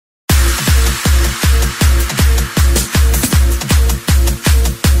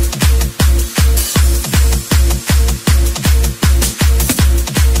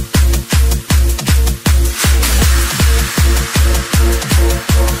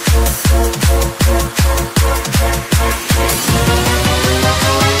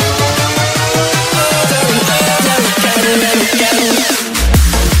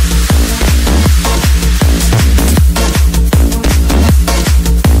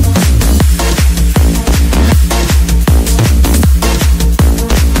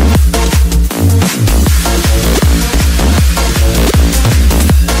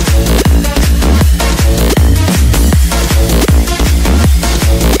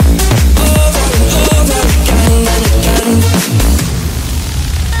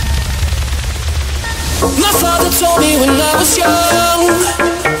me when I was young.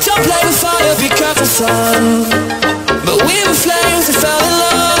 Don't play with fire, be careful, son. But we were flames that fell in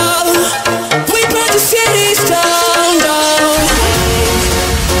love. We burned the cities down, down.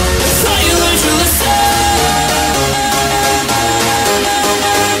 Thought you learned your lesson.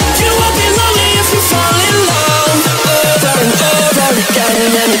 You won't be lonely if you fall in love. Over and over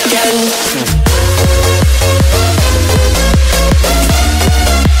again and again.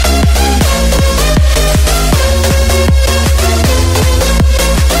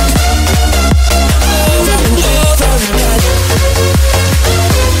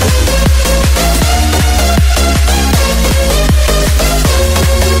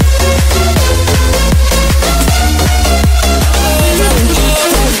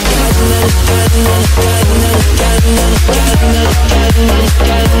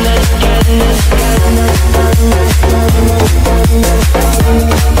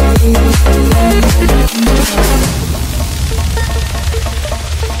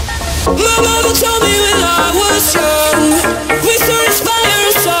 My mama told me when I was young, we should inspire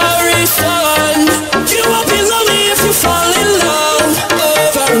a sorry son. You won't be lonely if you fall in love.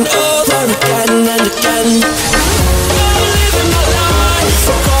 Over and over again and again. I'm living my life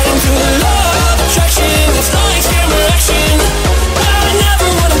according to the law of attraction. It's no extreme reaction. I never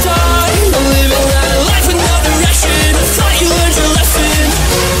wanna die. I'm living that life with no direction. I thought you learned your lesson.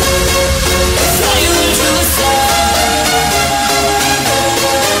 I thought you learned your lesson.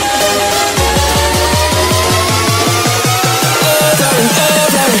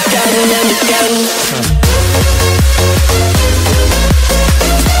 Again and again.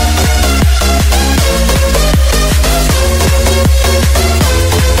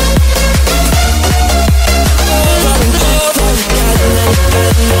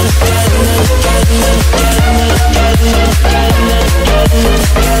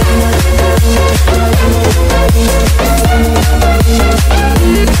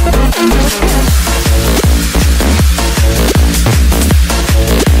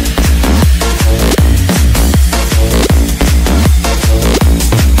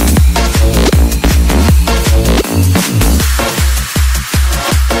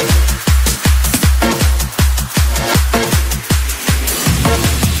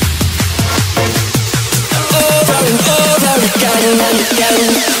 Again and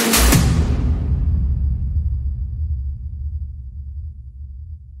again.